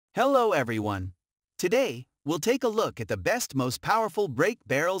Hello everyone. Today, we'll take a look at the best, most powerful break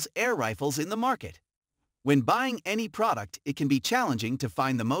barrels air rifles in the market. When buying any product, it can be challenging to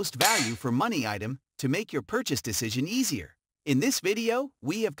find the most value for money item to make your purchase decision easier. In this video,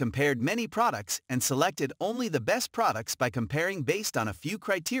 we have compared many products and selected only the best products by comparing based on a few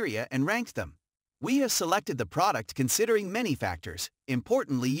criteria and ranked them. We have selected the product considering many factors,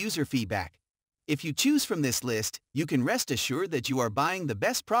 importantly user feedback. If you choose from this list, you can rest assured that you are buying the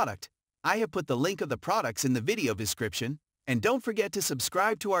best product. I have put the link of the products in the video description, and don't forget to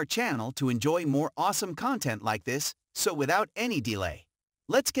subscribe to our channel to enjoy more awesome content like this. So without any delay,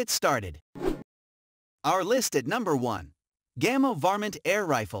 let's get started. Our list at number 1. Gamo Varmint Air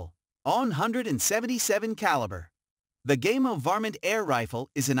Rifle, 177 caliber. The Gamo Varmint Air Rifle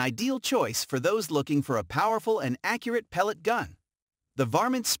is an ideal choice for those looking for a powerful and accurate pellet gun. The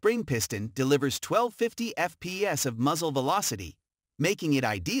Varmint spring piston delivers 1250 FPS of muzzle velocity, making it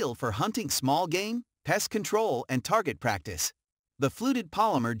ideal for hunting small game, pest control, and target practice. The fluted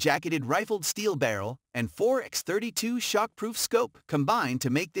polymer jacketed rifled steel barrel and 4x32 shockproof scope combine to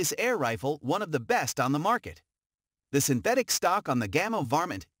make this air rifle one of the best on the market. The synthetic stock on the Gamo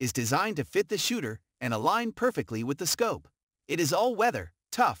Varmint is designed to fit the shooter and align perfectly with the scope. It is all-weather,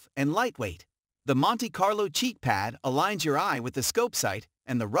 tough, and lightweight. The Monte Carlo cheek pad aligns your eye with the scope sight,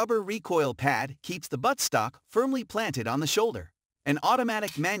 and the rubber recoil pad keeps the buttstock firmly planted on the shoulder. An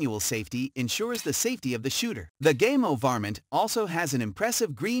automatic manual safety ensures the safety of the shooter. The Gamo Varmint also has an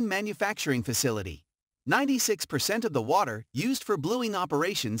impressive green manufacturing facility. 96% of the water used for bluing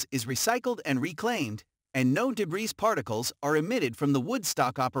operations is recycled and reclaimed, and no debris particles are emitted from the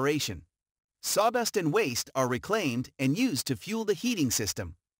woodstock operation. Sawdust and waste are reclaimed and used to fuel the heating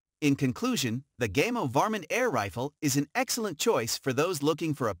system. In conclusion, the Gamo Varmint Air Rifle is an excellent choice for those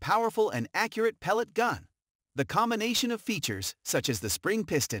looking for a powerful and accurate pellet gun. The combination of features, such as the spring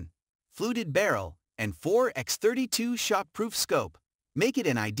piston, fluted barrel, and 4x32 shockproof scope, make it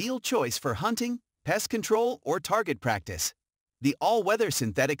an ideal choice for hunting, pest control, or target practice. The all-weather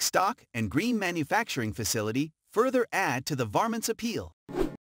synthetic stock and green manufacturing facility further add to the Varmint's appeal.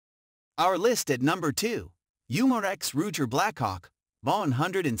 Our list at number 2. Umarex Blackhawk,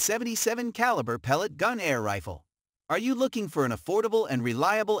 177 caliber pellet gun air rifle. Are you looking for an affordable and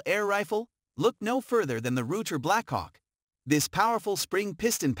reliable air rifle? Look no further than the Blackhawk. This powerful spring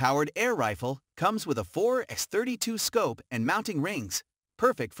piston-powered air rifle comes with a 4x32 scope and mounting rings,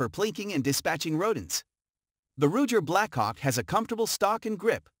 perfect for plinking and dispatching rodents. The Blackhawk has a comfortable stock and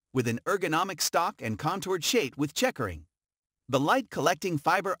grip, with an ergonomic stock and contoured shape with checkering. The light-collecting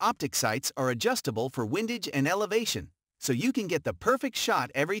fiber optic sights are adjustable for windage and elevation, so you can get the perfect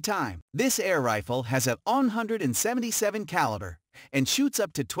shot every time. This air rifle has a 177 caliber and shoots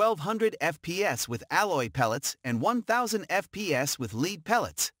up to 1200 FPS with alloy pellets and 1000 FPS with lead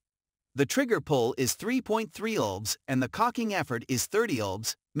pellets. The trigger pull is 3.3 ohms and the cocking effort is 30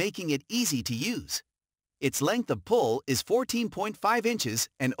 ohms, making it easy to use. Its length of pull is 14.5 inches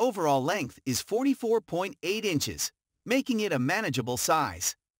and overall length is 44.8 inches, making it a manageable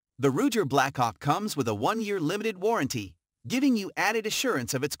size. The Blackhawk comes with a 1-year limited warranty, giving you added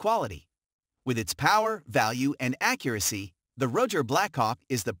assurance of its quality. With its power, value, and accuracy, the Blackhawk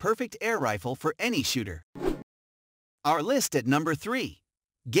is the perfect air rifle for any shooter. Our list at number 3.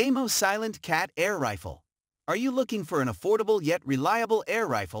 Gamo Silent Cat Air Rifle. Are you looking for an affordable yet reliable air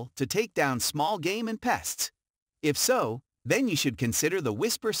rifle to take down small game and pests? If so, then you should consider the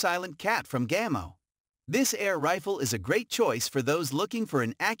Silent Cat from Gamo. This air rifle is a great choice for those looking for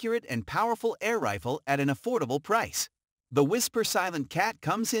an accurate and powerful air rifle at an affordable price. The Silent Cat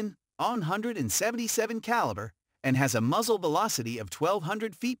comes in 177 caliber and has a muzzle velocity of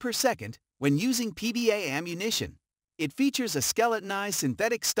 1200 feet per second when using PBA ammunition. It features a skeletonized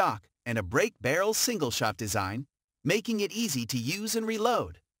synthetic stock and a break barrel single-shot design, making it easy to use and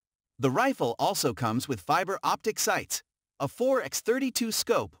reload. The rifle also comes with fiber optic sights, a 4x32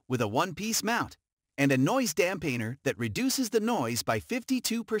 scope with a one-piece mount, and a noise dampener that reduces the noise by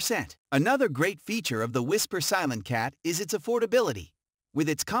 52%. Another great feature of the Silent Cat is its affordability. With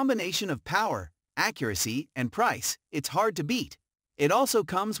its combination of power, accuracy, and price, it's hard to beat. It also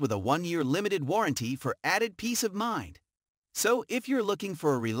comes with a 1-year limited warranty for added peace of mind. So if you're looking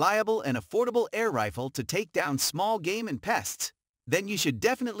for a reliable and affordable air rifle to take down small game and pests, then you should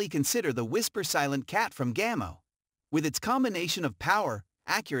definitely consider the Silent Cat from Gamo. With its combination of power,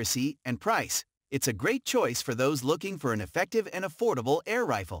 accuracy, and price, it's a great choice for those looking for an effective and affordable air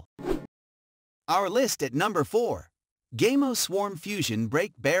rifle. Our list at number 4. Gamo Swarm Fusion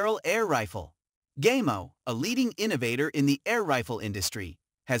Break Barrel Air Rifle. Gamo, a leading innovator in the air rifle industry,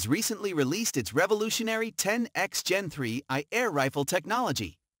 has recently released its revolutionary 10X Gen 3 air rifle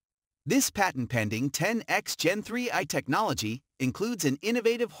technology. This patent-pending 10X Gen 3i technology includes an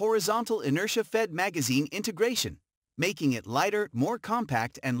innovative horizontal inertia-fed magazine integration, making it lighter, more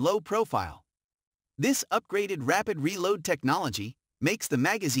compact, and low-profile. This upgraded rapid reload technology makes the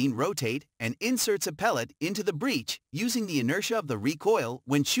magazine rotate and inserts a pellet into the breech using the inertia of the recoil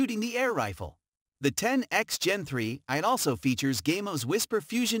when shooting the air rifle. The 10X Gen 3i also features Gamo's Whisper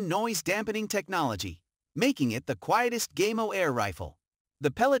Fusion noise dampening technology, making it the quietest Gamo air rifle. The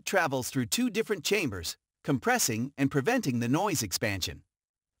pellet travels through 2 different chambers, compressing and preventing the noise expansion.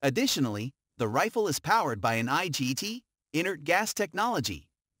 Additionally, the rifle is powered by an IGT, inert gas technology,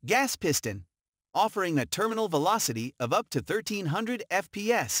 gas piston, offering a terminal velocity of up to 1300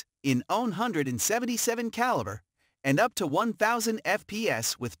 FPS in 177 caliber and up to 1000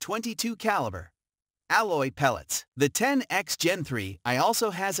 FPS with 22 caliber. Alloy pellets. The 10X Gen 3i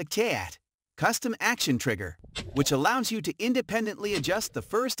also has a CAT, custom action trigger, which allows you to independently adjust the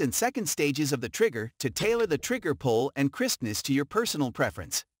first and second stages of the trigger to tailor the trigger pull and crispness to your personal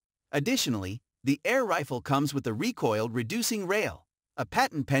preference. Additionally, the air rifle comes with a recoiled reducing rail, a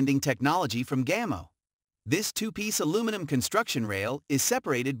patent-pending technology from Gamo. This 2-piece aluminum construction rail is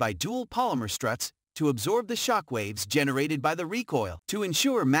separated by dual polymer struts to absorb the shock waves generated by the recoil. To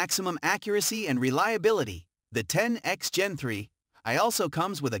ensure maximum accuracy and reliability, the 10X Gen 3i also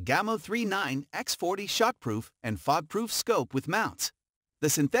comes with a Gamo 39X40 shockproof and fog-proof scope with mounts. The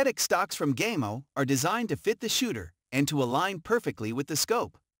synthetic stocks from Gamo are designed to fit the shooter and to align perfectly with the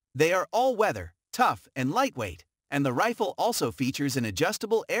scope. They are all-weather, tough, and lightweight, and the rifle also features an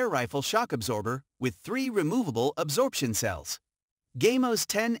adjustable air rifle shock absorber with 3 removable absorption cells. Gamo's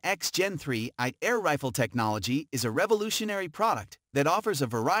 10X Gen 3i air rifle technology is a revolutionary product that offers a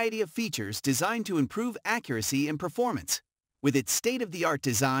variety of features designed to improve accuracy and performance. With its state-of-the-art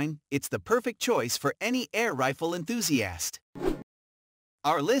design, it's the perfect choice for any air rifle enthusiast.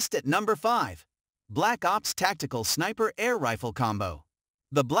 Our list at number 5. Black Ops Tactical Sniper Air Rifle Combo.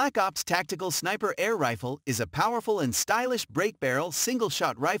 The Black Ops Tactical Sniper Air Rifle is a powerful and stylish break-barrel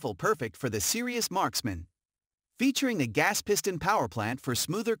single-shot rifle perfect for the serious marksman. Featuring a gas piston power plant for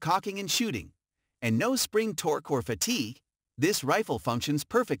smoother cocking and shooting, and no spring torque or fatigue, this rifle functions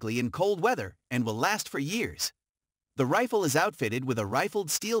perfectly in cold weather and will last for years. The rifle is outfitted with a rifled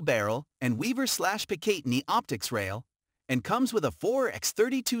steel barrel and Weaver/Picatinny optics rail, and comes with a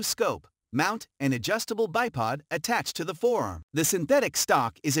 4x32 scope, mount, and adjustable bipod attached to the forearm. The synthetic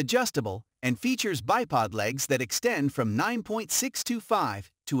stock is adjustable and features bipod legs that extend from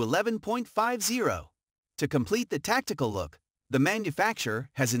 9.625 to 11.50. To complete the tactical look, the manufacturer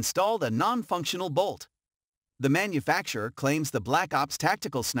has installed a non-functional bolt. The manufacturer claims the Black Ops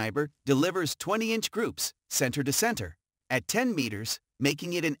Tactical Sniper delivers 20-inch groups, center to center, at 10 meters,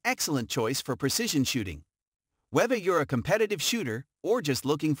 making it an excellent choice for precision shooting. Whether you're a competitive shooter or just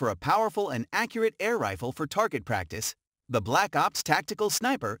looking for a powerful and accurate air rifle for target practice, the Black Ops Tactical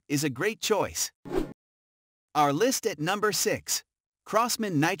Sniper is a great choice. Our list at number 6.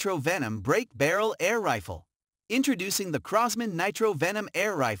 Crosman Nitro Venom Break Barrel Air Rifle. Introducing the Crosman Nitro Venom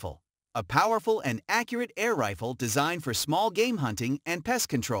Air Rifle, a powerful and accurate air rifle designed for small game hunting and pest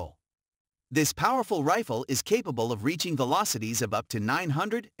control. This powerful rifle is capable of reaching velocities of up to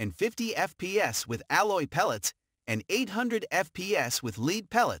 950 FPS with alloy pellets and 800 FPS with lead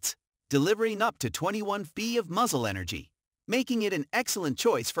pellets, delivering up to 21 phi of muzzle energy, making it an excellent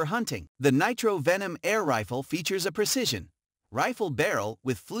choice for hunting. The Nitro Venom Air Rifle features a precision rifle barrel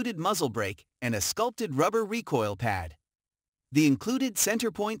with fluted muzzle brake and a sculpted rubber recoil pad. The included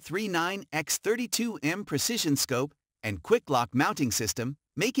Centerpoint 39x32mm precision scope and quick lock mounting system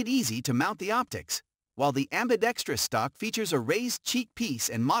make it easy to mount the optics, while the ambidextrous stock features a raised cheek piece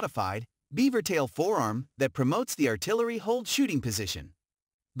and modified beavertail forearm that promotes the artillery hold shooting position.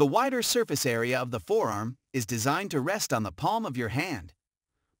 The wider surface area of the forearm is designed to rest on the palm of your hand,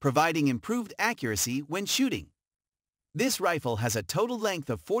 providing improved accuracy when shooting. This rifle has a total length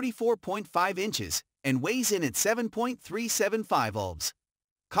of 44.5 inches and weighs in at 7.375 volts.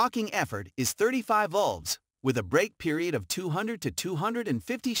 Cocking effort is 35 volts, with a break period of 200 to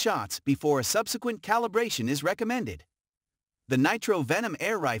 250 shots before a subsequent calibration is recommended. The Nitro Venom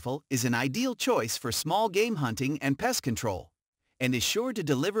Air Rifle is an ideal choice for small game hunting and pest control, and is sure to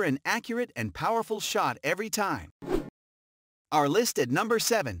deliver an accurate and powerful shot every time. Our list at number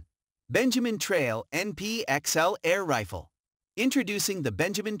 7. Benjamin Trail NP-XL Air Rifle. Introducing the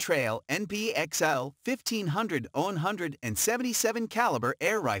Benjamin Trail NP-XL 1500 177 caliber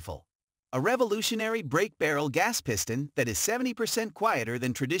air rifle, a revolutionary break barrel gas piston that is 70% quieter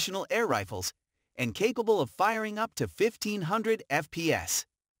than traditional air rifles and capable of firing up to 1500 FPS.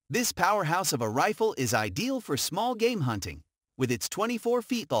 This powerhouse of a rifle is ideal for small game hunting, with its 24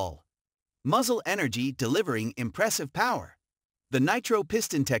 feet tall, muzzle energy delivering impressive power. The Nitro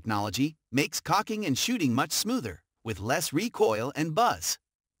piston technology makes cocking and shooting much smoother, with less recoil and buzz.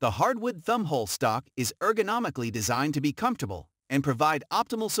 The Hardwood thumbhole stock is ergonomically designed to be comfortable and provide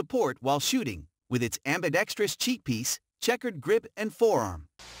optimal support while shooting, with its ambidextrous cheek piece, checkered grip and forearm.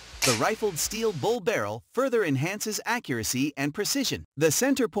 The rifled steel bull barrel further enhances accuracy and precision. The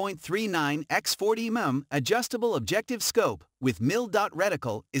Centerpoint 39x40 mm adjustable objective scope with mill-dot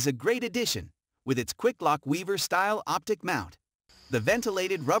reticle is a great addition, with its quick-lock Weaver-style optic mount. The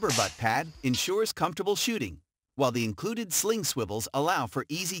ventilated rubber butt pad ensures comfortable shooting, while the included sling swivels allow for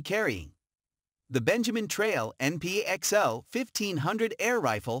easy carrying. The Benjamin Trail NPXL 1500 air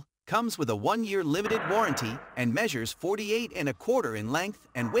rifle comes with a 1-year limited warranty and measures 48¼ in length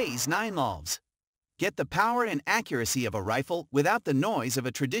and weighs 9 lbs. Get the power and accuracy of a rifle without the noise of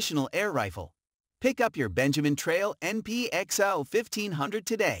a traditional air rifle. Pick up your Benjamin Trail NPXL 1500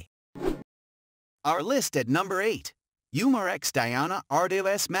 today. Our list at number 8. Umarex Diana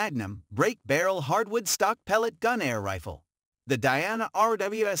RWS Magnum Break Barrel Hardwood Stock Pellet Gun Air Rifle. The Diana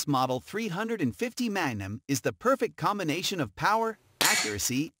RWS Model 350 Magnum is the perfect combination of power,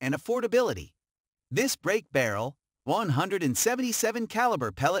 accuracy, and affordability. This break barrel, 177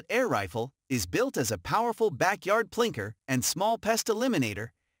 caliber pellet air rifle is built as a powerful backyard plinker and small pest eliminator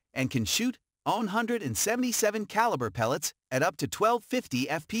and can shoot 177 caliber pellets at up to 1250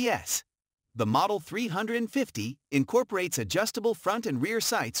 FPS. The Model 350 incorporates adjustable front and rear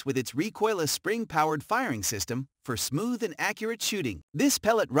sights with its recoilless spring-powered firing system for smooth and accurate shooting. This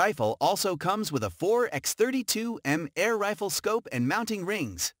pellet rifle also comes with a 4x32mm air rifle scope and mounting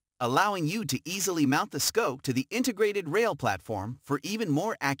rings, allowing you to easily mount the scope to the integrated rail platform for even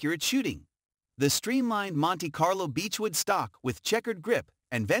more accurate shooting. The streamlined Monte Carlo Beechwood stock with checkered grip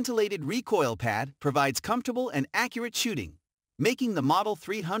and ventilated recoil pad provides comfortable and accurate shooting, making the Model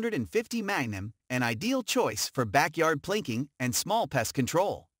 350 Magnum an ideal choice for backyard plinking and small pest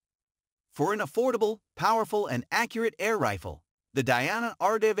control. For an affordable, powerful, and accurate air rifle, the Diana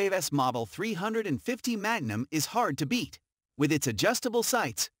RWS Model 350 Magnum is hard to beat. With its adjustable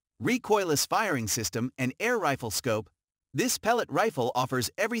sights, recoilless firing system, and air rifle scope, this pellet rifle offers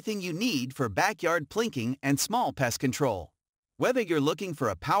everything you need for backyard plinking and small pest control. Whether you're looking for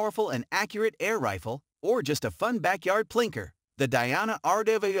a powerful and accurate air rifle or just a fun backyard plinker, the Diana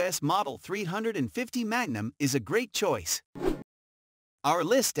RWS Model 350 Magnum is a great choice. Our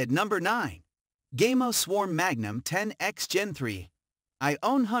list at number 9. Gamo Swarm Magnum 10X Gen 3. I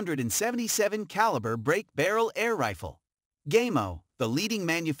own 177 caliber break barrel air rifle. Gamo, the leading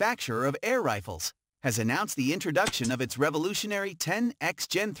manufacturer of air rifles, has announced the introduction of its revolutionary 10X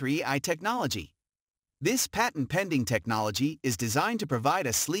Gen 3i technology. This patent-pending technology is designed to provide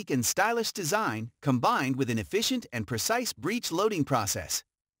a sleek and stylish design combined with an efficient and precise breech loading process.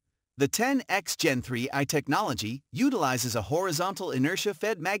 The 10X Gen 3i technology utilizes a horizontal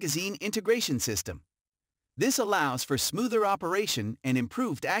inertia-fed magazine integration system. This allows for smoother operation and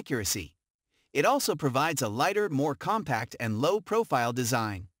improved accuracy. It also provides a lighter, more compact and low-profile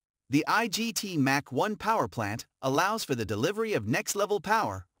design. The IGT Mach 1 power plant allows for the delivery of next-level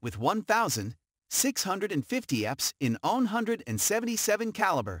power with 1,650 EPS in 177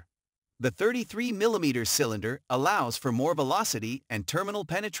 caliber. The 33mm cylinder allows for more velocity and terminal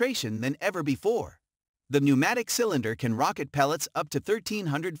penetration than ever before. The pneumatic cylinder can rocket pellets up to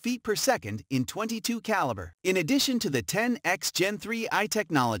 1,300 feet per second in 22 caliber. In addition to the 10X Gen 3i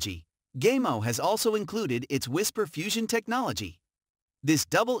technology, Gamo has also included its Whisper Fusion technology. This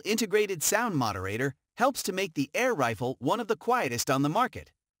double integrated sound moderator helps to make the air rifle one of the quietest on the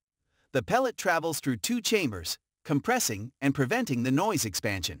market. The pellet travels through 2 chambers, compressing and preventing the noise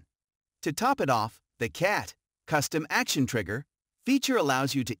expansion. To top it off, the CAT, Custom Action Trigger, feature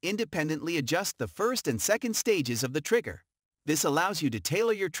allows you to independently adjust the first and second stages of the trigger. This allows you to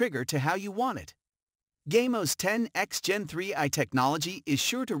tailor your trigger to how you want it. Gamo's 10X Gen 3i technology is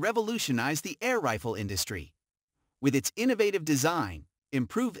sure to revolutionize the air rifle industry. With its innovative design,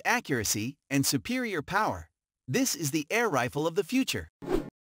 improved accuracy, and superior power, this is the air rifle of the future.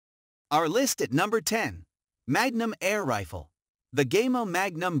 Our list at number 10. Magnum Air Rifle. The Gamo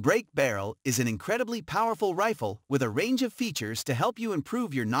Magnum Break Barrel is an incredibly powerful rifle with a range of features to help you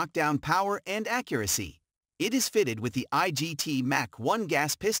improve your knockdown power and accuracy. It is fitted with the IGT Mach 1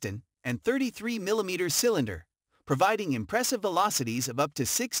 gas piston and 33mm cylinder, providing impressive velocities of up to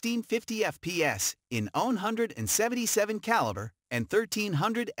 1650 FPS in 177 caliber and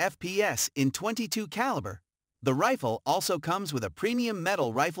 1300 FPS in 22 caliber. The rifle also comes with a premium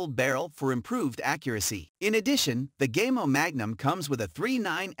metal rifled barrel for improved accuracy. In addition, the Gamo Magnum comes with a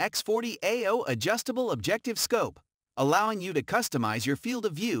 39x40 AO adjustable objective scope, allowing you to customize your field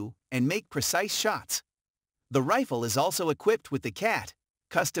of view and make precise shots. The rifle is also equipped with the CAT,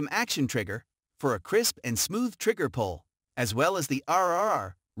 custom action trigger, for a crisp and smooth trigger pull, as well as the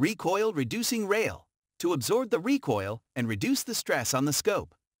RRR, recoil reducing rail, to absorb the recoil and reduce the stress on the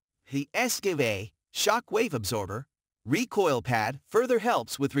scope. The SGV, shock wave absorber, recoil pad further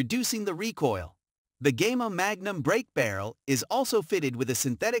helps with reducing the recoil. The Gamo Magnum brake barrel is also fitted with a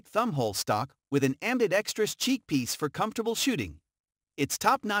synthetic thumbhole stock with an ambidextrous cheek piece for comfortable shooting. Its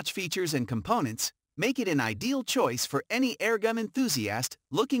top-notch features and components make it an ideal choice for any airgun enthusiast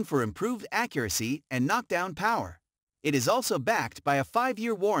looking for improved accuracy and knockdown power. It is also backed by a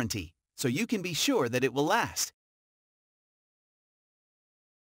 5-year warranty, so you can be sure that it will last.